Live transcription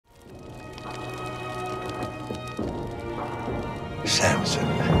Samson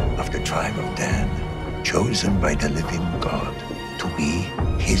of the tribe of Dan, chosen by the living God to be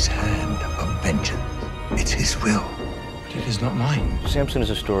his hand of vengeance. It's his will, but it is not mine. Samson is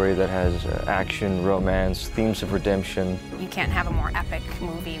a story that has action, romance, themes of redemption. You can't have a more epic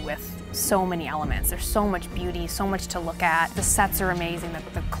movie with so many elements. There's so much beauty, so much to look at. The sets are amazing,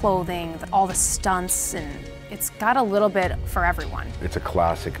 the clothing, all the stunts, and it's got a little bit for everyone. It's a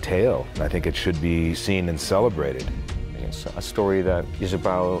classic tale. I think it should be seen and celebrated. It's a story that is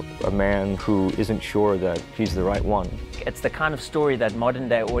about a man who isn't sure that he's the right one. It's the kind of story that modern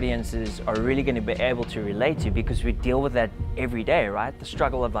day audiences are really going to be able to relate to because we deal with that every day, right? The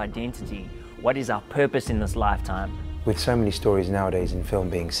struggle of identity. What is our purpose in this lifetime? With so many stories nowadays in film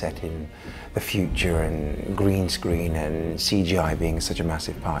being set in the future and green screen and CGI being such a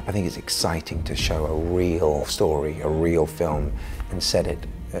massive part, I think it's exciting to show a real story, a real film, and set it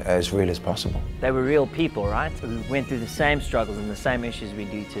as real as possible. They were real people, right? Who went through the same struggles and the same issues we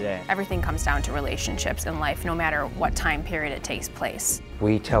do today. Everything comes down to relationships in life, no matter what time period it takes place.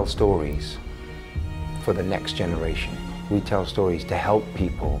 We tell stories for the next generation. We tell stories to help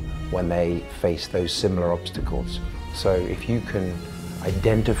people when they face those similar obstacles. So if you can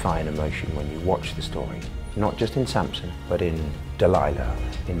identify an emotion when you watch the story, not just in Samson, but in Delilah,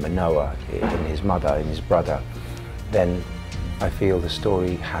 in Manoah, in his mother, in his brother, then I feel the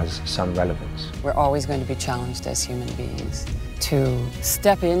story has some relevance. We're always going to be challenged as human beings to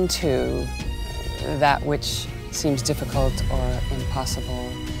step into that which seems difficult or impossible.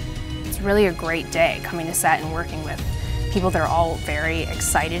 It's really a great day coming to set and working with people that are all very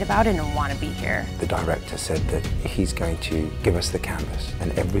excited about it and want to be here. The director said that he's going to give us the canvas,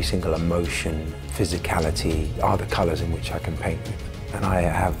 and every single emotion, physicality are the colours in which I can paint with. And I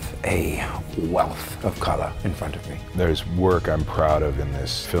have a wealth of colour in front of me. There's work I'm proud of in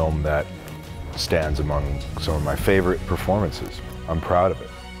this film that stands among some of my favorite performances. I'm proud of it.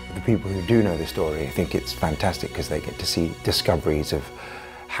 The people who do know the story, I think it's fantastic because they get to see discoveries of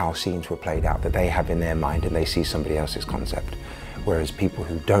how scenes were played out that they have in their mind, and they see somebody else's concept. Whereas people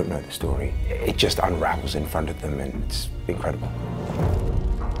who don't know the story, it just unravels in front of them, and it's incredible.